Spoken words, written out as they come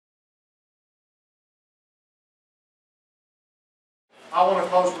I want to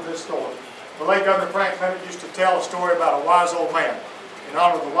close with this story. The late Governor Frank Clement used to tell a story about a wise old man. In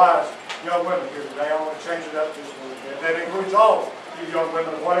honor of the wise young women here today, I want to change it up just a little bit. That includes all of you young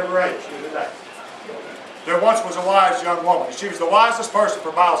women of whatever age here today. There once was a wise young woman. She was the wisest person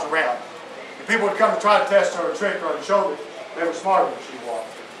for miles around. And people would come to try to test her or trick her and show that they were smarter than she was.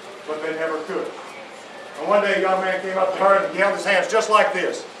 But they never could. And one day a young man came up to her and he held his hands just like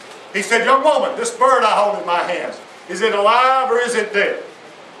this. He said, "Young woman, this bird I hold in my hands, is it alive or is it dead?"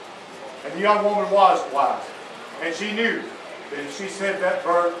 And the young woman was wise. And she knew that if she said that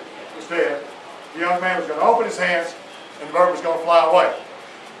bird was dead, the young man was going to open his hands and the bird was going to fly away.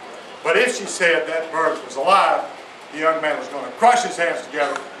 But if she said that bird was alive, the young man was going to crush his hands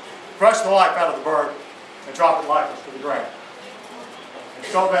together, crush the life out of the bird, and drop it lifeless to the ground. And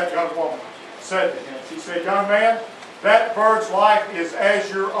so that young woman said to him, she said, "Young man, that bird's life is as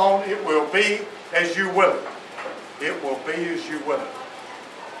your own. It will be as you will it. It will be as you will it."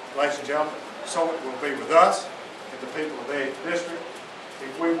 Ladies and gentlemen, so it will be with us and the people of the 8th District.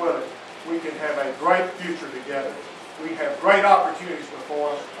 If we will it, we can have a great future together. We have great opportunities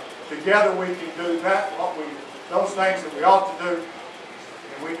before us. Together we can do those things that we ought to do,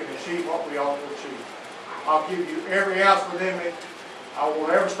 and we can achieve what we ought to achieve. I'll give you every ounce within me. I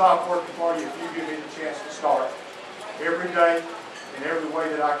won't ever stop working for you if you give me the chance to start every day in every way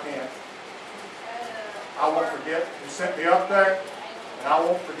that I can. I won't forget you sent me up there, and I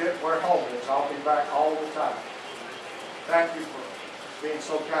won't forget where home is. I'll be back all the time. Thank you for being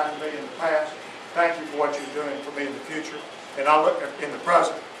so kind to me in the past. Thank you for what you're doing for me in the future, and I look in the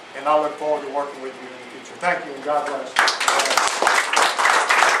present, and I look forward to working with you in the future. Thank you, and God bless you.